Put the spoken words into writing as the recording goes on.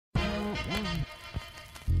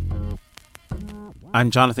I'm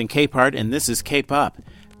Jonathan Capehart, and this is Cape Up.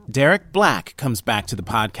 Derek Black comes back to the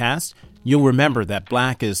podcast. You'll remember that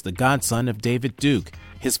Black is the godson of David Duke.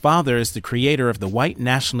 His father is the creator of the white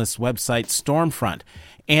nationalist website Stormfront,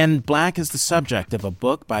 and Black is the subject of a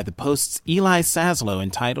book by the Post's Eli Saslow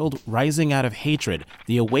entitled Rising Out of Hatred,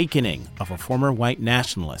 The Awakening of a Former White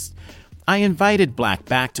Nationalist. I invited Black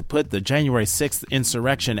back to put the January 6th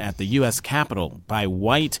insurrection at the U.S. Capitol by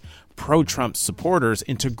white pro-Trump supporters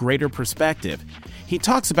into greater perspective. He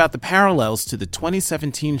talks about the parallels to the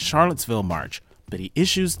 2017 Charlottesville march, but he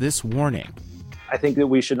issues this warning. I think that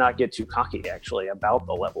we should not get too cocky, actually, about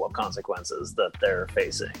the level of consequences that they're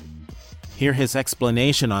facing. Hear his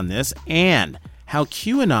explanation on this and how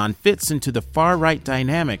QAnon fits into the far-right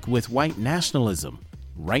dynamic with white nationalism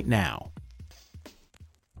right now.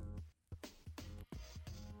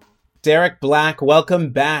 Derek Black, welcome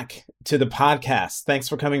back to the podcast. Thanks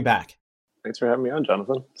for coming back. Thanks for having me on,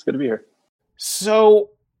 Jonathan. It's good to be here. So,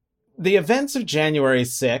 the events of January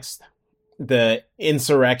 6th, the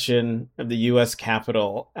insurrection of the U.S.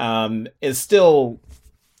 Capitol, is still,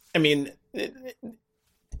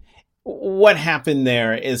 what happened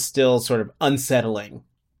there is still sort of unsettling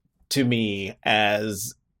to me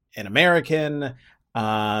as an American,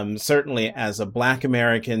 certainly as a Black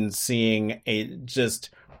American, seeing a just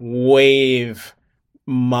wave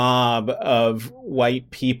mob of white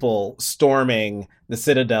people storming the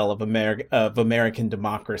citadel of American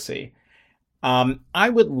democracy. I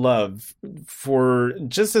would love for,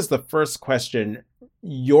 just as the first question,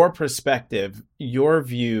 your perspective, your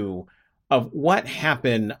view of what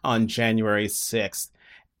happened on January 6th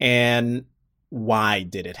and why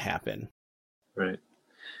did it happen? Right.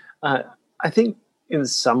 I think in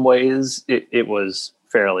some ways it was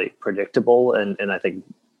fairly predictable, and I think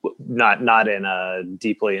not in a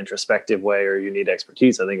deeply introspective way or you need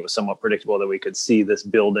expertise. I think it was somewhat predictable that we could see this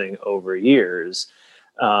building over years,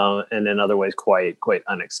 and in other ways quite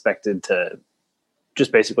unexpected to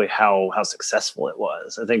just basically how successful it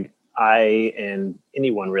was. I think I and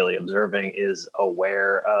anyone really observing is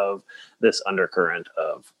aware of this undercurrent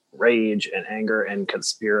of rage and anger and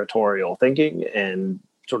conspiratorial thinking and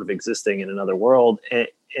sort of existing in another world.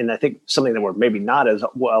 And I think something that we're maybe not as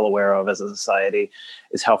well aware of as a society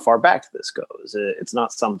is how far back this goes. It's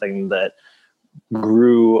not something that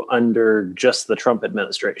grew under just the Trump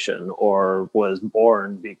administration or was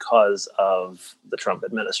born because of the Trump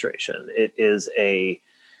administration. It is a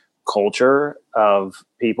culture of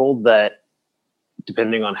people that,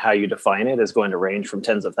 depending on how you define it, is going to range from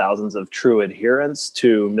tens of thousands of true adherents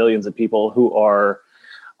to millions of people who are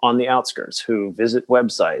on the outskirts, who visit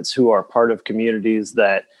websites, who are part of communities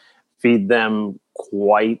that feed them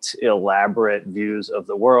quite elaborate views of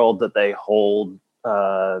the world that they hold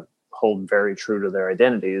very true to their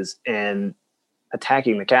identities. And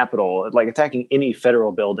attacking the Capitol, like attacking any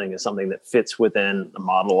federal building, is something that fits within the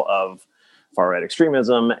model of far-right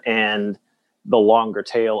extremism and the longer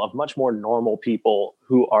tail of much more normal people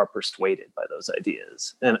who are persuaded by those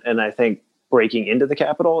ideas. And I think breaking into the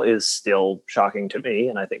Capitol is still shocking to me,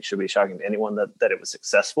 and I think should be shocking to anyone that it was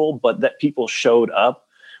successful, but that people showed up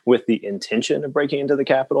with the intention of breaking into the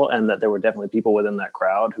Capitol, and that there were definitely people within that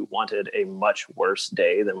crowd who wanted a much worse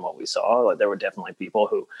day than what we saw. Like, there were definitely people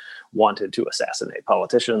who wanted to assassinate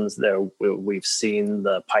politicians. We've seen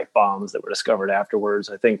the pipe bombs that were discovered afterwards.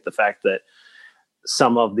 I think the fact that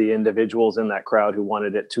some of the individuals in that crowd who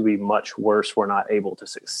wanted it to be much worse were not able to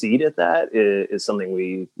succeed at that is something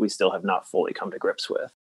we still have not fully come to grips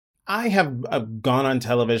with. I have gone on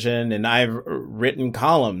television and I've written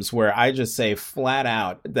columns where I just say flat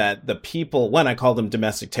out that the people, when I call them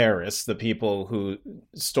domestic terrorists, the people who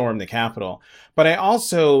stormed the Capitol, but I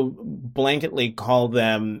also blanketly call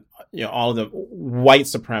them, all of them white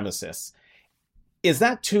supremacists. Is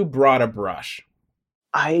that too broad a brush?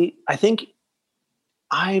 I think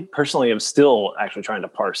I personally am still actually trying to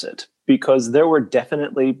parse it, because there were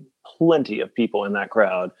definitely plenty of people in that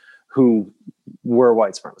crowd who were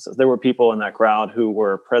white supremacists. There were people in that crowd who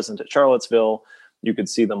were present at Charlottesville. You could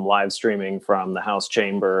see them live streaming from the House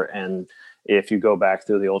chamber. And if you go back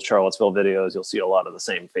through the old Charlottesville videos, you'll see a lot of the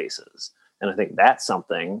same faces. And I think that's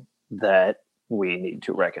something that we need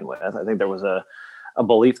to reckon with. I think there was a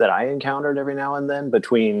belief that I encountered every now and then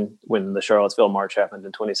between when the Charlottesville march happened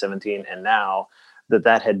in 2017 and now,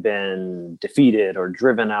 that had been defeated or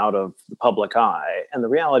driven out of the public eye. And the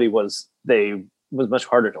reality was was much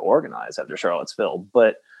harder to organize after Charlottesville,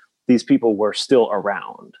 but these people were still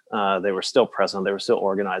around. They were still present. They were still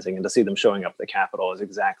organizing. And to see them showing up at the Capitol is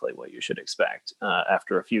exactly what you should expect.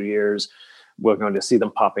 After a few years, we're going to see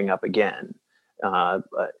them popping up again.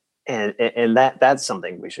 and that's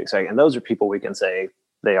something we should expect. And those are people we can say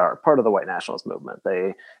they are part of the white nationalist movement.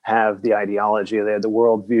 They have the ideology, they have the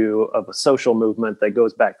worldview of a social movement that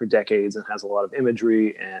goes back for decades and has a lot of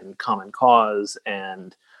imagery and common cause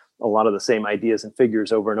and a lot of the same ideas and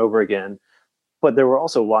figures over and over again. But there were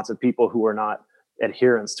also lots of people who were not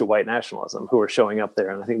adherents to white nationalism who were showing up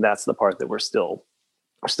there. And I think that's the part that we're still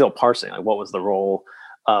parsing. Like, what was the role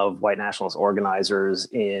of white nationalist organizers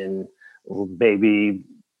in maybe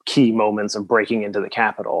key moments of breaking into the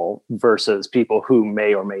Capitol versus people who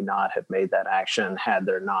may or may not have made that action had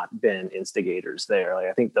there not been instigators there. Like,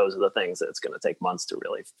 I think those are the things that it's going to take months to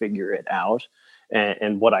really figure it out.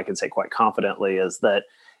 And what I can say quite confidently is that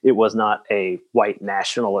it was not a white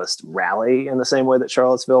nationalist rally in the same way that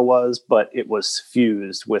Charlottesville was, but it was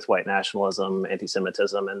fused with white nationalism,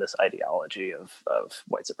 anti-Semitism, and this ideology of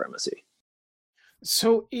white supremacy.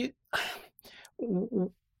 So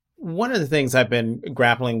one of the things I've been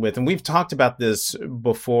grappling with, and we've talked about this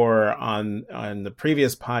before on the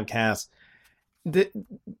previous podcast,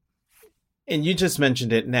 and you just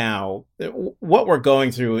mentioned it now, what we're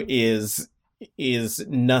going through is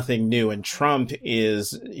nothing new. And Trump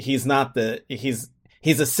he's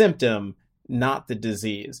a symptom, not the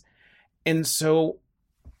disease. And so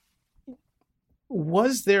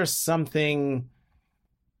was there something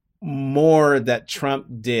more that Trump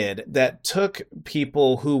did that took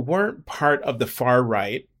people who weren't part of the far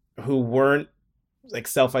right, who weren't like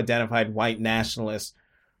self-identified white nationalists,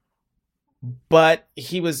 but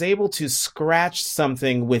he was able to scratch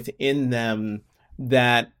something within them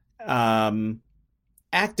that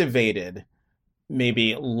activated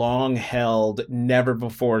maybe long held, never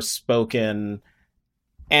before spoken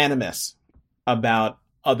animus about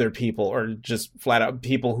other people, or just flat out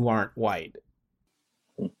people who aren't white?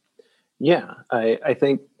 Yeah, I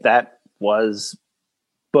think that was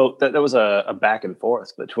both. That was a back and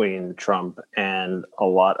forth between Trump and a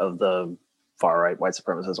lot of the far right white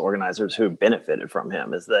supremacist organizers who benefited from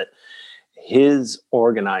him. Is that his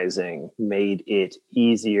organizing made it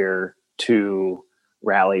easier to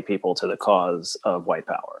rally people to the cause of white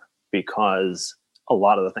power, because a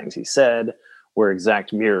lot of the things he said were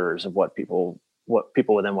exact mirrors of what people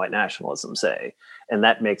within white nationalism say, and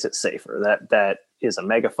that makes it safer. That is a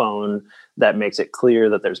megaphone that makes it clear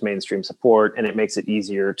that there's mainstream support, and it makes it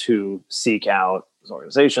easier to seek out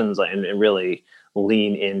organizations and really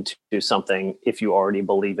lean into something if you already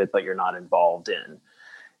believe it, but you're not involved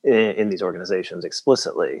in these organizations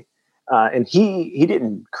explicitly. And he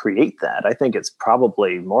didn't create that. I think it's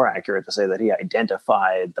probably more accurate to say that he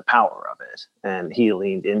identified the power of it and he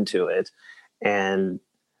leaned into it. And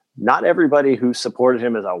not everybody who supported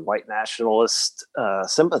him is a white nationalist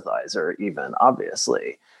sympathizer, even,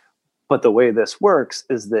 obviously. But the way this works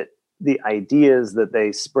is that the ideas that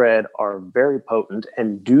they spread are very potent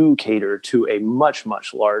and do cater to a much,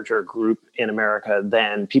 much larger group in America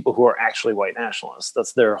than people who are actually white nationalists.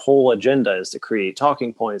 That's their whole agenda, is to create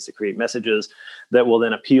talking points, to create messages that will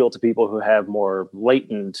then appeal to people who have more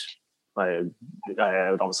latent, I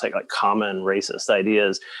would almost say like common racist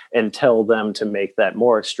ideas, and tell them to make that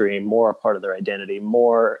more extreme, more a part of their identity,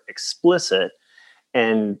 more explicit.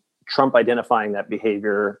 And Trump identifying that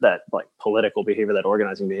behavior, that like political behavior, that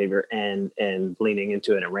organizing behavior, and leaning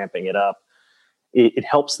into it and ramping it up, it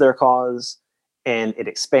helps their cause, and it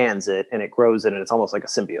expands it, and it grows it, and it's almost like a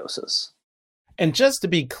symbiosis. And just to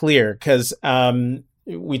be clear, because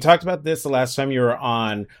we talked about this the last time you were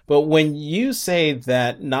on, but when you say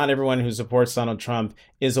that not everyone who supports Donald Trump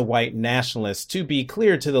is a white nationalist, to be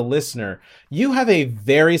clear to the listener, you have a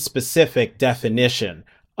very specific definition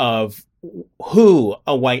of who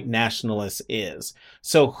a white nationalist is.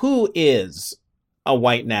 So who is a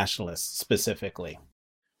white nationalist specifically?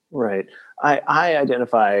 Right. I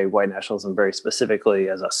identify white nationalism very specifically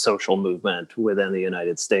as a social movement within the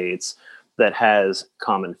United States that has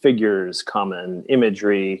common figures, common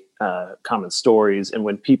imagery, common stories. And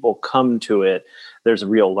when people come to it, there's a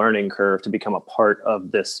real learning curve to become a part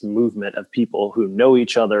of this movement of people who know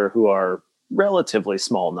each other, who are relatively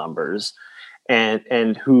small numbers,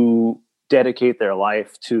 and who dedicate their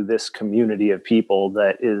life to this community of people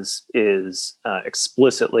that is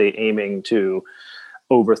explicitly aiming to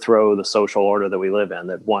overthrow the social order that we live in,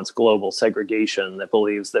 that wants global segregation, that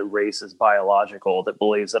believes that race is biological, that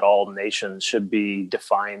believes that all nations should be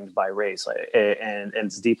defined by race, and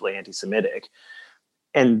it's deeply anti-Semitic.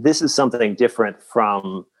 And this is something different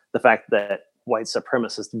from the fact that white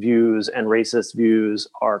supremacist views and racist views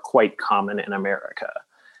are quite common in America.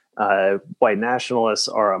 White nationalists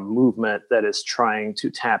are a movement that is trying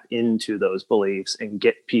to tap into those beliefs and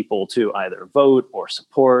get people to either vote or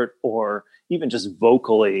support or even just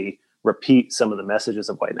vocally repeat some of the messages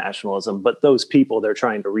of white nationalism, but those people they're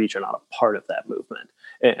trying to reach are not a part of that movement.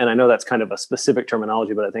 And I know that's kind of a specific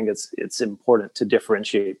terminology, but I think it's important to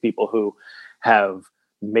differentiate people who have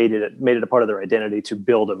made it a part of their identity to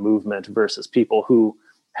build a movement versus people who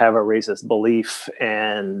have a racist belief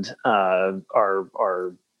and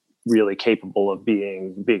are really capable of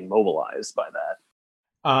being mobilized by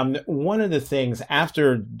that. One of the things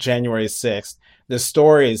after January 6th, the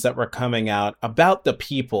stories that were coming out about the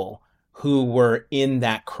people who were in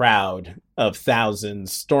that crowd of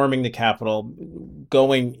thousands storming the Capitol,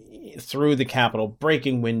 going through the Capitol,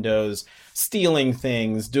 breaking windows, stealing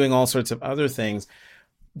things, doing all sorts of other things.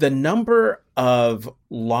 The number of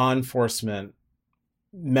law enforcement,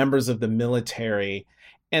 members of the military,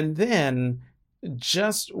 and then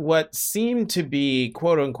just what seemed to be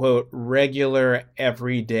quote unquote regular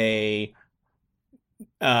everyday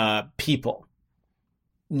people,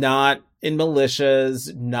 not in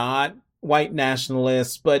militias, not white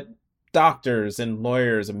nationalists, but doctors and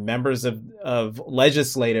lawyers and members of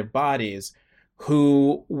legislative bodies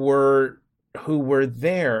who were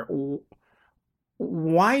there.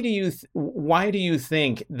 Why do you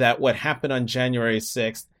think that what happened on January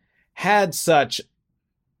 6th had such,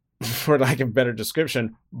 for lack of a better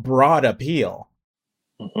description, broad appeal?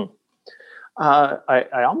 Mm-hmm.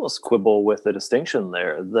 I almost quibble with the distinction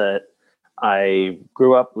there that I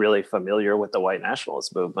grew up really familiar with the white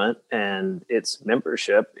nationalist movement, and its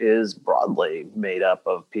membership is broadly made up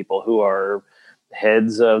of people who are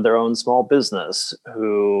heads of their own small business,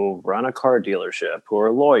 who run a car dealership, who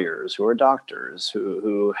are lawyers, who are doctors,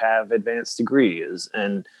 who have advanced degrees.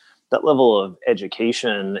 And that level of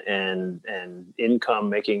education and income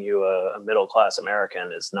making you a middle-class American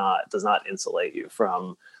does not insulate you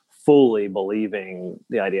from fully believing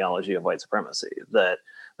the ideology of white supremacy. That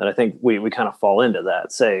I think we kind of fall into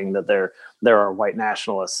that, saying that there are white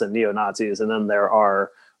nationalists and neo-Nazis, and then there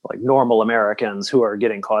are like normal Americans who are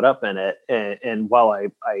getting caught up in it. And while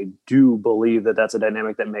I do believe that that's a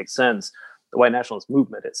dynamic that makes sense, the white nationalist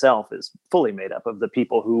movement itself is fully made up of the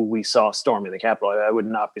people who we saw storming the Capitol. I would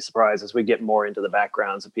not be surprised as we get more into the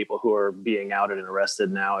backgrounds of people who are being outed and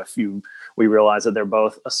arrested now if we realize that they're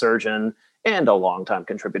both a surgeon and a longtime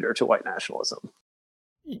contributor to white nationalism.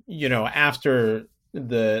 You know, after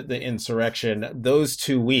the insurrection, those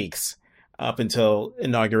 2 weeks up until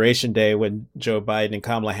Inauguration Day, when Joe Biden and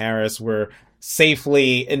Kamala Harris were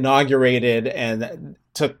safely inaugurated and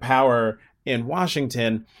took power in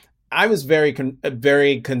Washington, I was very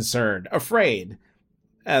concerned, afraid,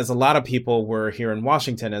 as a lot of people were here in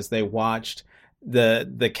Washington as they watched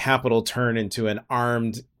the Capitol turn into an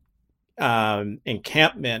armed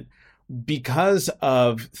encampment because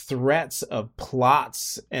of threats of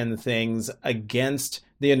plots and things against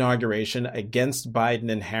the inauguration, against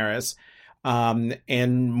Biden and Harris,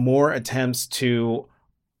 and more attempts to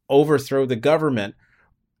overthrow the government.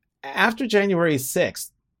 After January 6th,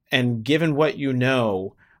 and given what you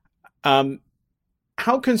know,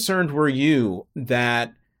 how concerned were you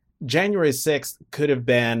that January 6th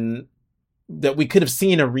that we could have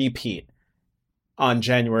seen a repeat on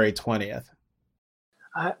January 20th?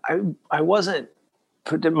 I wasn't.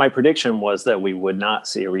 My prediction was that we would not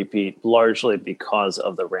see a repeat, largely because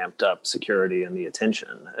of the ramped up security and the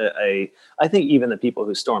attention. I think even the people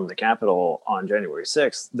who stormed the Capitol on January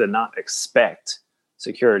 6th did not expect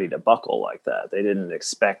security to buckle like that. They didn't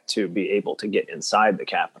expect to be able to get inside the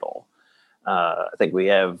Capitol. I think we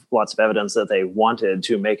have lots of evidence that they wanted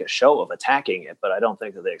to make a show of attacking it, but I don't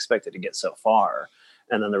think that they expected to get so far.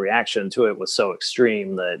 And then the reaction to it was so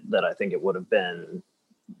extreme that I think it would have been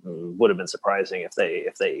surprising if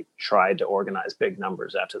they tried to organize big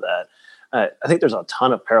numbers after that. I think there's a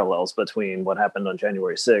ton of parallels between what happened on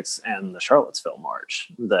January 6th and the Charlottesville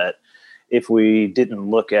March, that if we didn't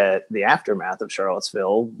look at the aftermath of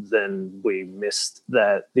Charlottesville, then we missed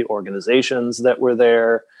that the organizations that were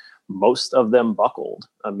there, most of them buckled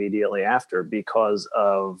immediately after because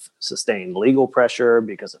of sustained legal pressure,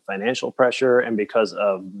 because of financial pressure, and because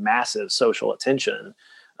of massive social attention,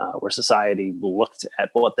 where society looked at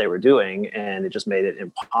what they were doing, and it just made it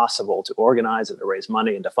impossible to organize and to raise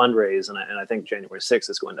money and to fundraise. And I think January 6th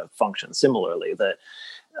is going to function similarly, that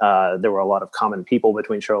there were a lot of common people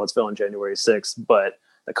between Charlottesville and January 6th, but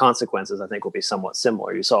the consequences, I think, will be somewhat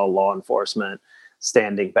similar. You saw law enforcement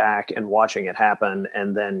standing back and watching it happen,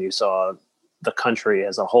 and then you saw the country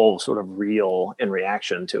as a whole sort of reel in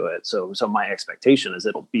reaction to it. So my expectation is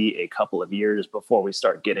it'll be a couple of years before we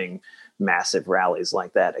start getting massive rallies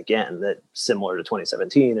like that again, that similar to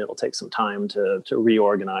 2017, it'll take some time to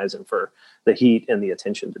reorganize and for the heat and the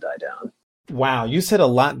attention to die down. Wow, you said a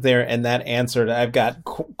lot there, and that answered. I've got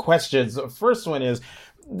questions. The first one is,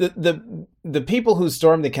 the people who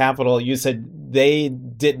stormed the Capitol, you said they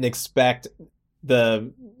didn't expect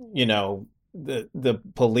the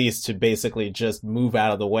police to basically just move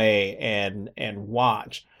out of the way and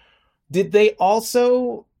watch. Did they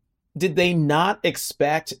not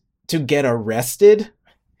expect to get arrested?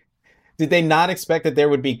 Did they not expect that there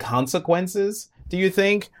would be consequences, do you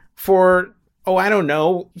think, for, I don't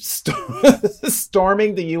know,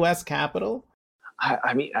 storming the U.S. Capitol?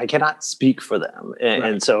 I mean, I cannot speak for them.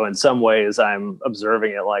 And so in some ways, I'm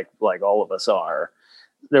observing it like all of us are.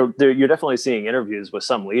 You're definitely seeing interviews with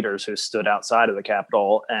some leaders who stood outside of the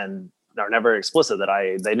Capitol and are never explicit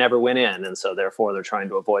that they never went in. And so therefore they're trying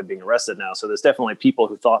to avoid being arrested now. So there's definitely people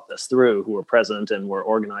who thought this through, who were present and were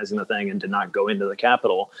organizing the thing and did not go into the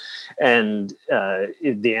Capitol. And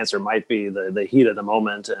the answer might be the heat of the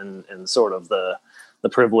moment and sort of the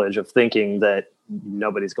privilege of thinking that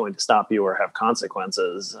nobody's going to stop you or have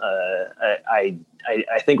consequences. I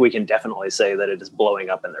think we can definitely say that it is blowing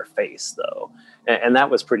up in their face, though. And that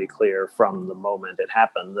was pretty clear from the moment it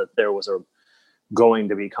happened, that there was going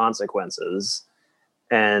to be consequences.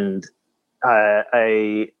 And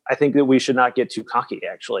I think that we should not get too cocky,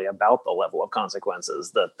 actually, about the level of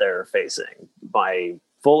consequences that they're facing. By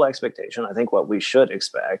full expectation, I think what we should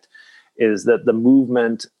expect is that the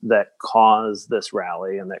movement that caused this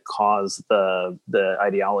rally and that caused the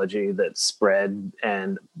ideology that spread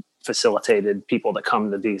and facilitated people to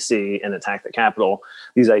come to DC and attack the Capitol,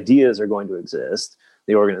 these ideas are going to exist.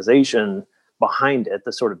 The organization behind it,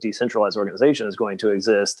 the sort of decentralized organization, is going to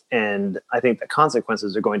exist. And I think the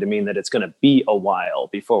consequences are going to mean that it's going to be a while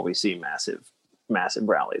before we see massive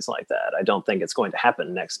rallies like that. I don't think it's going to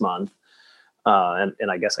happen next month.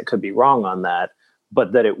 And I guess I could be wrong on that,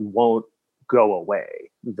 but that it won't go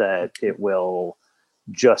away, that it will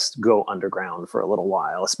just go underground for a little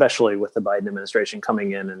while, especially with the Biden administration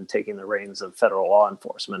coming in and taking the reins of federal law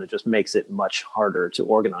enforcement. It just makes it much harder to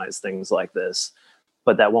organize things like this.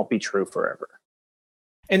 But that won't be true forever.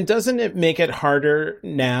 And doesn't it make it harder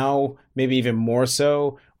now, maybe even more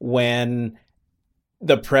so, when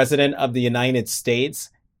the president of the United States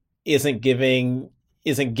isn't giving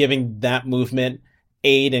that movement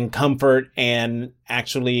aid and comfort and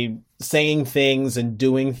actually saying things and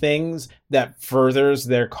doing things that furthers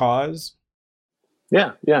their cause?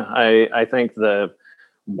 Yeah. I think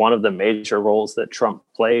one of the major roles that Trump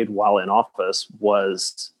played while in office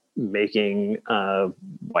was making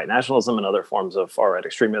white nationalism and other forms of far-right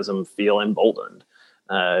extremism feel emboldened.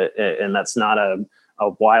 And that's not a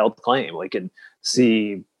wild claim. We could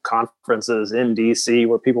see conferences in DC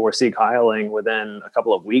where people were Sieg Heiling within a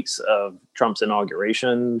couple of weeks of Trump's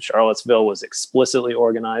inauguration. Charlottesville was explicitly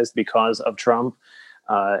organized because of Trump.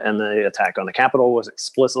 And the attack on the Capitol was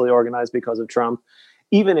explicitly organized because of Trump.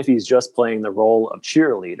 Even if he's just playing the role of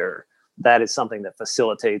cheerleader, that is something that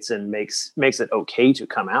facilitates and makes it okay to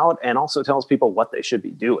come out, and also tells people what they should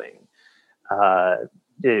be doing.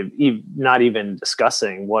 Not even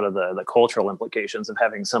discussing what are the cultural implications of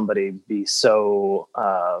having somebody be so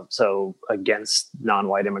against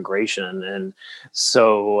non-white immigration and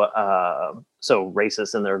so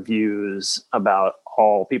racist in their views about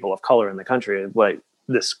all people of color in the country. Like,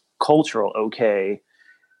 this cultural okay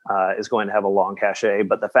is going to have a long cachet,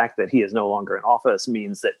 but the fact that he is no longer in office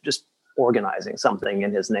means that just organizing something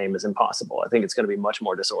in his name is impossible. I think it's going to be much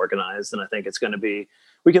more disorganized, and I think it's going to be,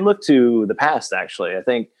 we can look to the past, actually. I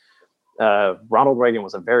think Ronald Reagan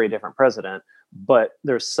was a very different president, but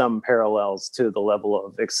there's some parallels to the level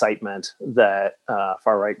of excitement that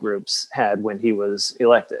far-right groups had when he was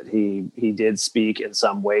elected. He did speak in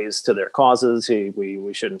some ways to their causes.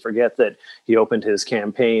 We shouldn't forget that he opened his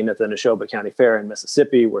campaign at the Neshoba County Fair in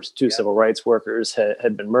Mississippi, where two civil rights workers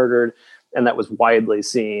had been murdered, and that was widely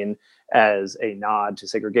seen as a nod to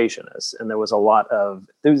segregationists. And there was a lot of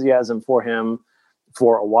enthusiasm for him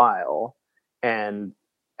for a while. And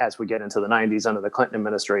as we get into the 90s under the Clinton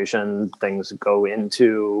administration, things go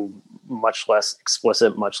into much less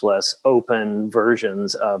explicit, much less open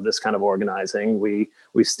versions of this kind of organizing. We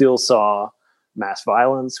still saw mass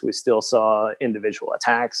violence. We still saw individual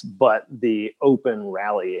attacks, but the open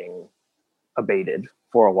rallying abated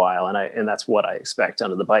for a while. And that's what I expect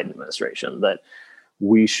under the Biden administration, that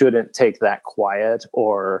we shouldn't take that quiet,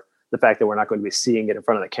 or the fact that we're not going to be seeing it in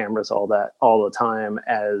front of the cameras all the time,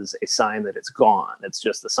 as a sign that it's gone. It's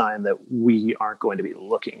just a sign that we aren't going to be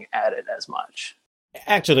looking at it as much.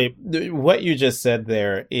 Actually, what you just said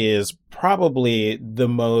there is probably the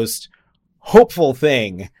most hopeful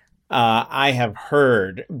thing I have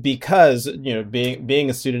heard, because, being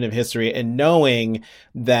a student of history and knowing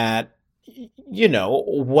that,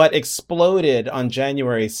 what exploded on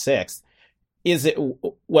January 6th is it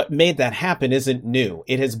what made that happen isn't new.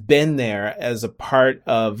 It has been there as a part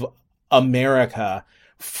of America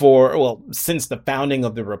since the founding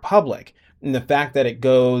of the Republic. And the fact that it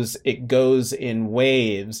goes in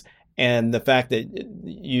waves, and the fact that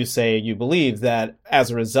you say you believe that as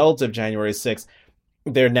a result of January 6th,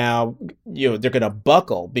 they're now, they're going to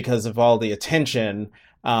buckle because of all the attention,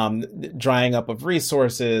 drying up of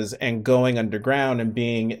resources and going underground and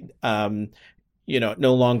being,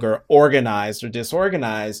 no longer organized or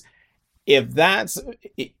disorganized. If that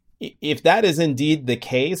is indeed the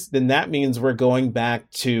case, then that means we're going back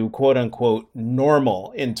to quote unquote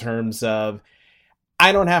normal in terms of,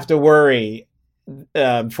 I don't have to worry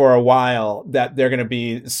for a while that they're going to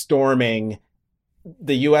be storming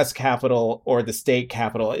the U.S. Capitol or the state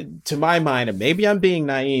Capitol. To my mind, and maybe I'm being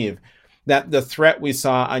naive, that the threat we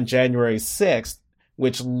saw on January 6th,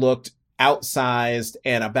 which looked outsized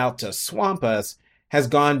and about to swamp us, has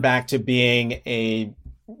gone back to being a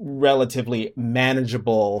relatively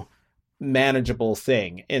manageable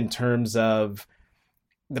thing in terms of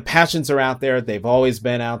the passions are out there. They've always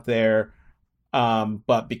been out there.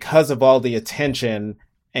 But because of all the attention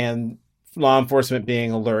and law enforcement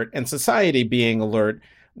being alert and society being alert,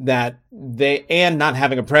 and not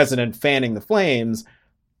having a president fanning the flames,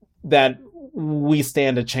 that we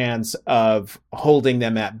stand a chance of holding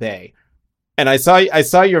them at bay. And I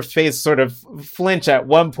saw your face sort of flinch at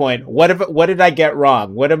one point. What did I get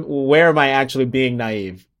wrong? Where am I actually being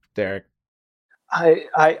naive, Derek?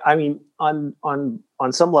 I mean, on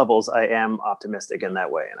some levels, I am optimistic in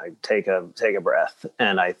that way, and I take a breath,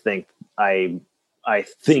 and I think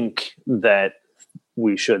that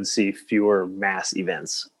we should see fewer mass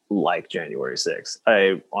events like January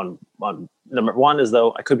 6th. On number one is,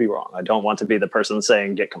 though, I could be wrong. I don't want to be the person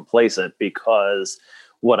saying get complacent, because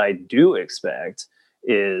what I do expect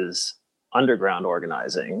is underground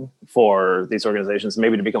organizing for these organizations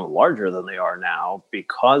maybe to become larger than they are now,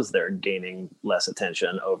 because they're gaining less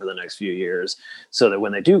attention over the next few years, so that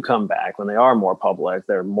when they do come back, when they are more public,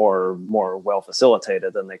 they're more well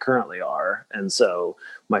facilitated than they currently are. And so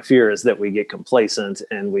my fear is that we get complacent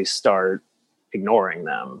and we start ignoring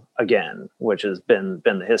them again, which has been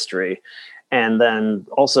the history. And then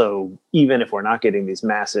also, even if we're not getting these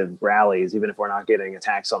massive rallies, even if we're not getting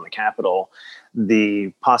attacks on the Capitol,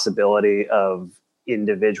 the possibility of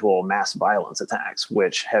individual mass violence attacks,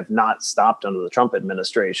 which have not stopped under the Trump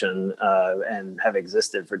administration and have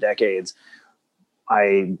existed for decades,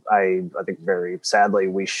 I think very sadly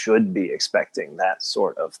we should be expecting that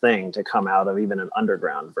sort of thing to come out of even an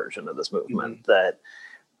underground version of this movement. Mm-hmm. That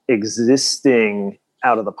existing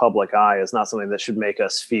out of the public eye is not something that should make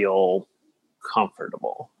us feel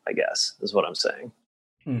comfortable, I guess, is what I'm saying.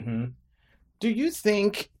 Mm-hmm. Do you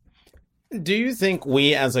think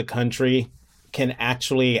we as a country can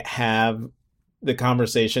actually have the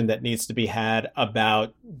conversation that needs to be had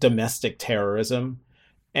about domestic terrorism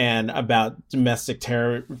and about domestic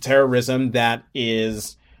terrorism that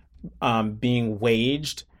is being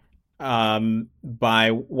waged by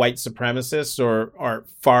white supremacists or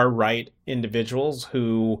far right individuals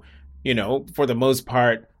who, for the most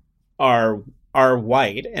part, are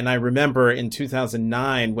white? And I remember in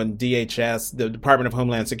 2009 when DHS, the Department of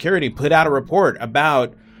Homeland Security, put out a report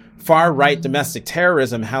about far right domestic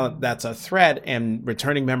terrorism, how that's a threat, and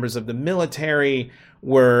returning members of the military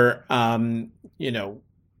were,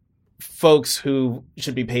 folks who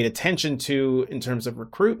should be paid attention to in terms of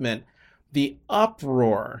recruitment. The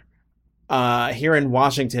uproar here in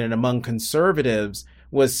Washington and among conservatives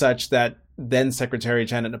was such that then Secretary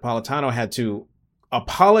Janet Napolitano had to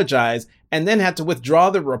apologize and then had to withdraw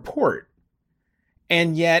the report.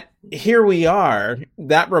 And yet here we are,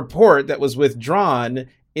 that report that was withdrawn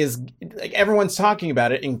is like, everyone's talking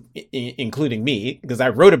about it, including me, because I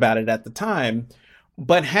wrote about it at the time.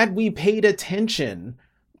 But had we paid attention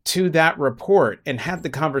to that report and had the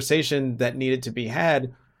conversation that needed to be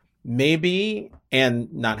had, maybe,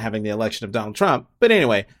 and not having the election of Donald Trump, but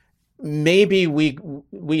anyway, maybe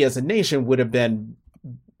we as a nation would have been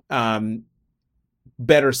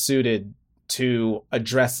better suited to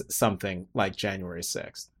address something like January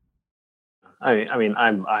 6th. I mean,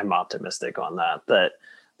 I'm optimistic on that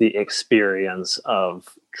the experience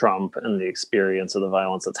of Trump and the experience of the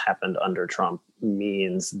violence that's happened under Trump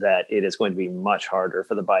means that it is going to be much harder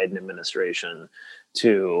for the Biden administration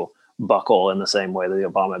to buckle in the same way that the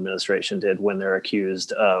Obama administration did when they're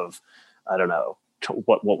accused of, I don't know,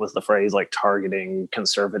 what was the phrase, like targeting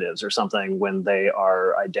conservatives or something, when they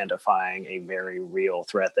are identifying a very real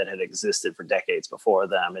threat that had existed for decades before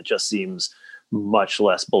them. It just seems much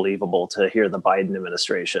less believable to hear the Biden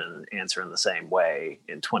administration answer in the same way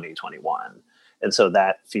in 2021. And so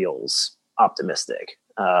that feels optimistic.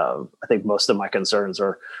 I think most of my concerns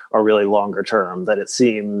are really longer term, that it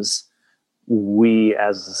seems we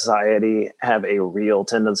as a society have a real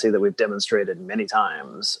tendency that we've demonstrated many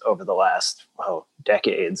times over the last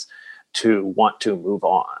decades to want to move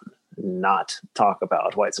on, not talk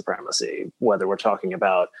about white supremacy, whether we're talking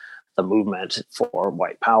about the movement for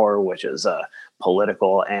white power, which is a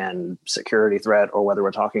political and security threat, or whether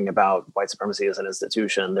we're talking about white supremacy as an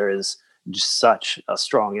institution. There is just such a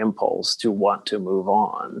strong impulse to want to move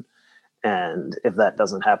on. And if that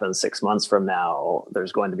doesn't happen 6 months from now,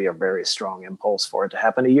 there's going to be a very strong impulse for it to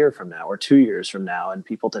happen a year from now or 2 years from now, and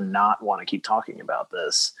people to not want to keep talking about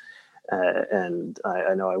this. And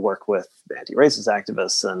I know I work with anti-racist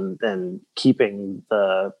activists, and keeping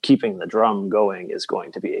the drum going is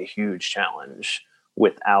going to be a huge challenge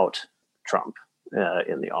without Trump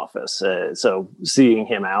in the office. So seeing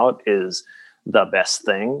him out is the best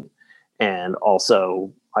thing. And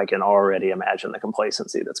also, I can already imagine the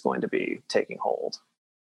complacency that's going to be taking hold.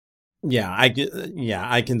 Yeah, I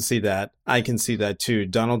can see that. I can see that too.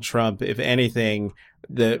 Donald Trump, if anything,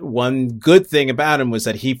 the one good thing about him was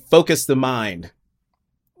that he focused the mind.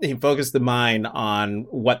 He focused the mind on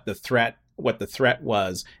what the threat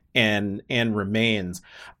was and remains.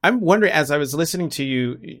 I'm wondering, as I was listening to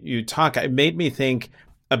you talk, it made me think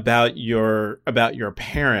about your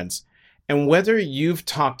parents and whether you've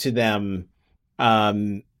talked to them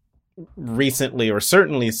recently, or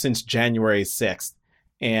certainly since January 6th,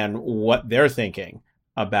 and what they're thinking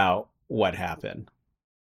about what happened.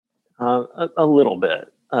 A little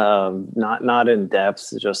bit, not in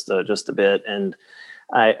depth, just a bit. And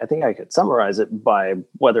I think I could summarize it by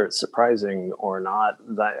whether it's surprising or not.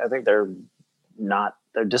 I think they're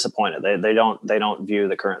disappointed. They don't view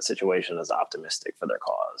the current situation as optimistic for their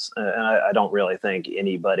cause. And I don't really think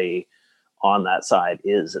anybody on that side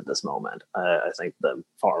is at this moment. I think the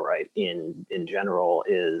far right in general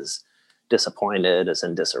is disappointed, is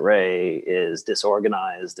in disarray, is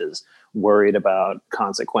disorganized, is worried about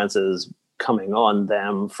consequences coming on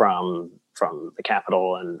them from the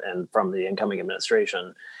Capitol and from the incoming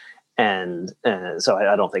administration. And so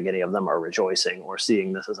I don't think any of them are rejoicing or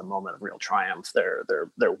seeing this as a moment of real triumph.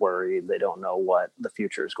 They're worried. They don't know what the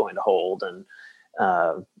future is going to hold. And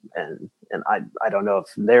I don't know if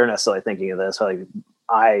they're necessarily thinking of this. Like,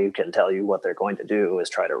 I can tell you what they're going to do is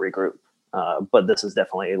try to regroup. But this is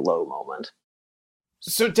definitely a low moment.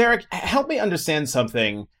 So, Derek, help me understand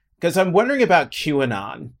something, because I'm wondering about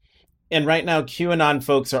QAnon. And right now, QAnon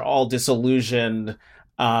folks are all disillusioned,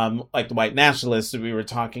 like the white nationalists that we were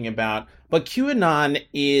talking about. But QAnon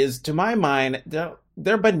is, to my mind,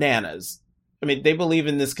 they're bananas. I mean, they believe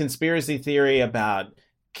in this conspiracy theory about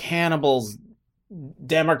cannibals,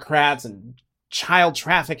 Democrats, and child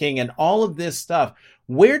trafficking, and all of this stuff.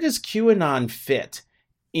 Where does QAnon fit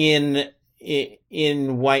in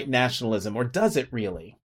white nationalism, or does it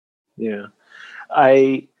really? Yeah,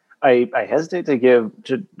 I hesitate to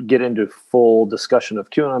get into full discussion of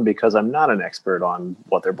QAnon because I'm not an expert on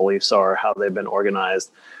what their beliefs are, how they've been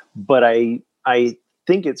organized. But I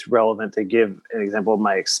think it's relevant to give an example of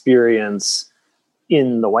my experience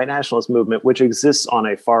in the white nationalist movement, which exists on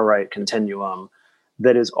a far right continuum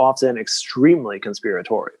that is often extremely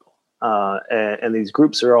conspiratorial. And these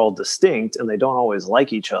groups are all distinct, and they don't always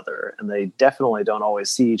like each other, and they definitely don't always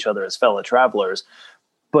see each other as fellow travelers,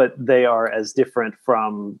 but they are as different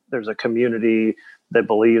from, there's a community that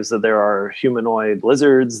believes that there are humanoid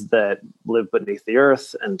lizards that live beneath the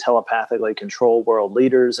earth and telepathically control world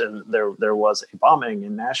leaders. And there was a bombing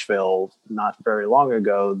in Nashville not very long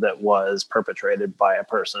ago that was perpetrated by a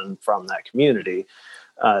person from that community.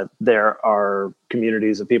 There are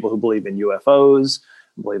communities of people who believe in UFOs,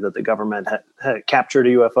 believe that the government had captured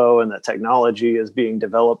a UFO and that technology is being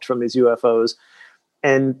developed from these UFOs.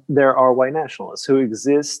 And there are white nationalists who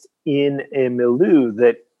exist in a milieu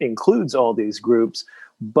that includes all these groups,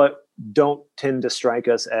 but don't tend to strike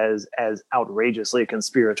us as outrageously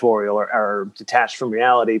conspiratorial or detached from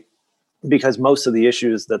reality, because most of the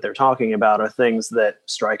issues that they're talking about are things that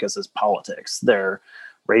strike us as politics. They're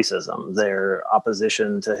racism, their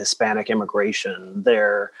opposition to Hispanic immigration,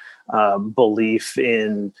 their belief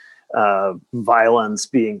in violence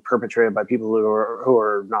being perpetrated by people who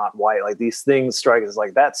are not white. Like, these things strike us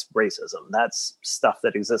like that's racism. That's stuff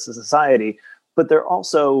that exists in society. But they're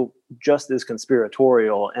also just as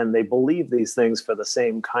conspiratorial, and they believe these things for the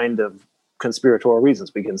same kind of conspiratorial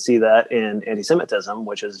reasons. We can see that in anti-Semitism,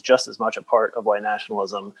 which is just as much a part of white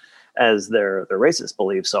nationalism as their racist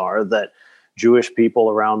beliefs are, that Jewish people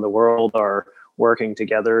around the world are working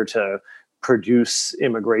together to produce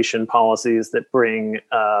immigration policies that bring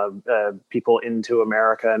people into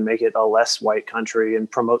America and make it a less white country and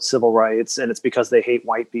promote civil rights. And it's because they hate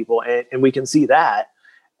white people. And we can see that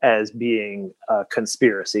as being a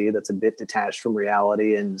conspiracy that's a bit detached from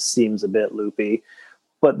reality and seems a bit loopy.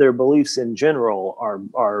 But their beliefs in general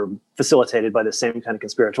are facilitated by the same kind of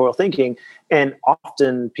conspiratorial thinking. And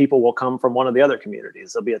often people will come from one of the other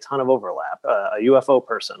communities. There'll be a ton of overlap. A UFO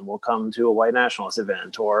person will come to a white nationalist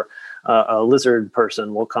event, or a lizard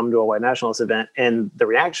person will come to a white nationalist event. And the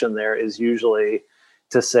reaction there is usually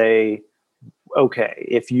to say, okay,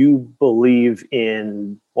 if you believe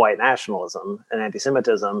in white nationalism and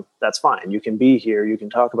anti-Semitism, that's fine. You can be here, you can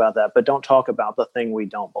talk about that, but don't talk about the thing we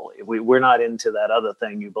don't believe. We're not into that other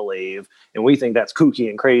thing you believe, and we think that's kooky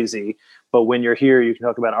and crazy. But when you're here, you can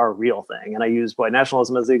talk about our real thing. And I use white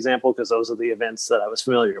nationalism as the example because those are the events that I was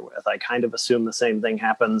familiar with. I kind of assume the same thing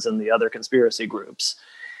happens in the other conspiracy groups.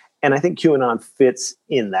 And I think QAnon fits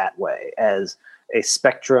in that way as a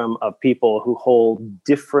spectrum of people who hold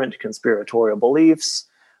different conspiratorial beliefs,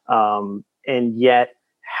 and yet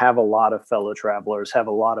have a lot of fellow travelers, have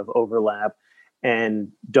a lot of overlap,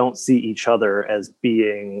 and don't see each other as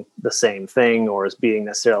being the same thing or as being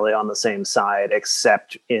necessarily on the same side,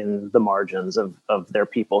 except in the margins of their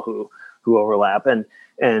people who overlap.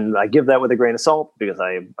 And I give that with a grain of salt because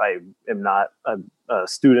I am not a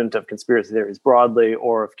student of conspiracy theories broadly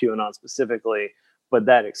or of QAnon specifically. But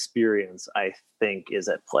that experience, I think, is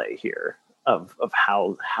at play here of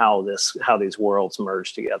how these worlds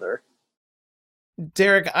merge together.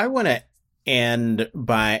 Derek, I want to end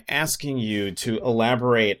by asking you to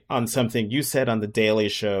elaborate on something you said on The Daily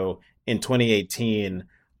Show in 2018,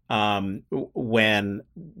 when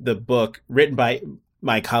the book written by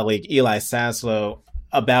my colleague Eli Saslow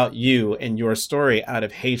about you and your story Out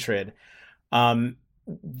of Hatred,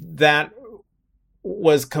 that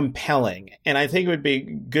was compelling. And I think it would be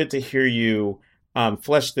good to hear you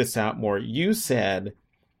flesh this out more. You said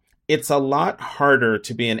it's a lot harder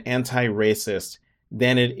to be an anti-racist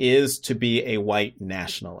than it is to be a white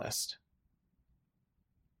nationalist.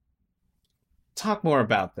 Talk more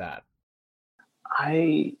about that.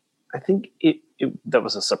 I think that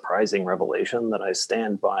was a surprising revelation that I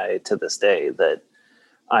stand by to this day, that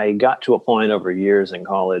I got to a point over years in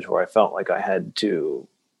college where I felt like I had to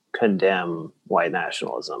condemn white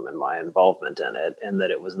nationalism and my involvement in it, and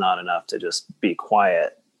that it was not enough to just be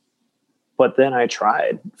quiet. But then I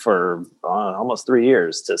tried for almost 3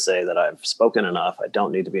 years to say that I've spoken enough. I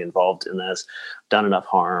don't need to be involved in this. Done enough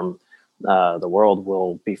harm. The world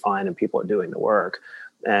will be fine and people are doing the work.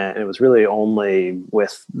 And it was really only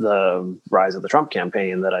with the rise of the Trump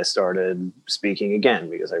campaign that I started speaking again,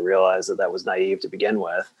 because I realized that that was naive to begin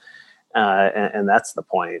with. And that's the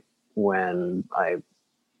point when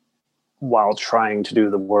while trying to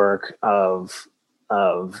do the work of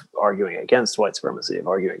arguing against white supremacy, of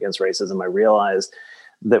arguing against racism, I realized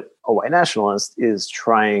that a white nationalist is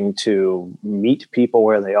trying to meet people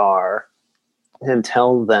where they are and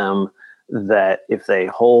tell them that if they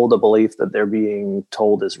hold a belief that they're being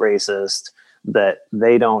told is racist, that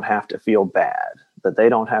they don't have to feel bad, that they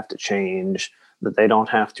don't have to change, that they don't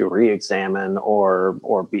have to re-examine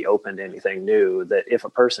or be open to anything new. That if a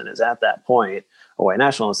person is at that point, a white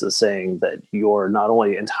nationalist is saying that you're not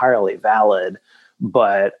only entirely valid,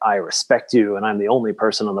 but I respect you, and I'm the only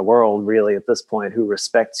person in the world really at this point who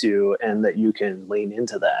respects you, and that you can lean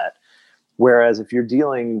into that. Whereas if you're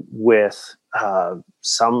dealing with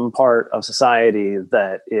some part of society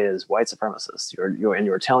that is white supremacist,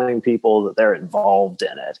 you're telling people that they're involved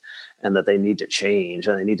in it and that they need to change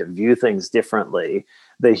and they need to view things differently,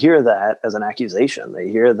 they hear that as an accusation. They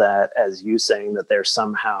hear that as you saying that they're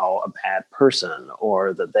somehow a bad person,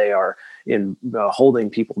 or that they are holding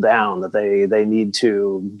people down, that they need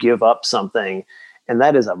to give up something. And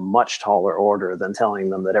that is a much taller order than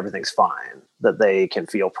telling them that everything's fine, that they can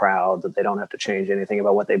feel proud, that they don't have to change anything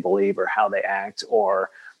about what they believe or how they act or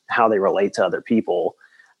how they relate to other people.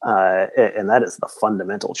 And that is the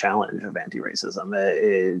fundamental challenge of anti-racism.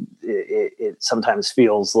 It sometimes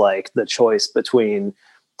feels like the choice between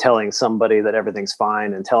telling somebody that everything's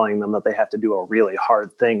fine and telling them that they have to do a really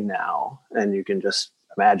hard thing now. And you can just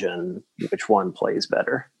imagine which one plays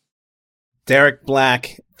better. Derek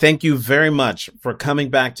Black, thank you very much for coming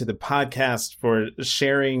back to the podcast, for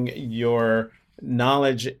sharing your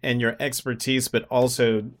knowledge and your expertise, but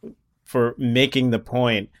also for making the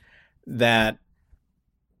point that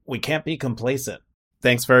we can't be complacent.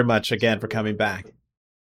 Thanks very much again for coming back.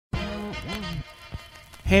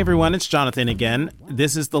 Hey everyone, it's Jonathan again.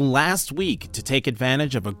 This is the last week to take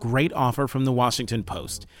advantage of a great offer from the Washington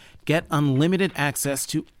Post. Get unlimited access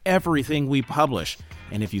to everything we publish.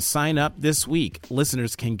 And if you sign up this week,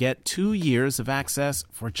 listeners can get 2 years of access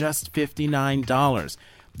for just $59.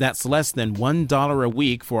 That's less than $1 a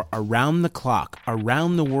week for around-the-clock,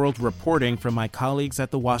 around-the-world reporting from my colleagues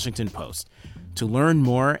at The Washington Post. To learn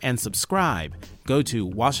more and subscribe, go to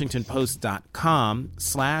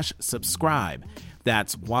washingtonpost.com/subscribe.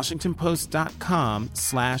 That's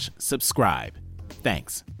washingtonpost.com/subscribe.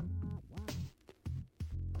 Thanks.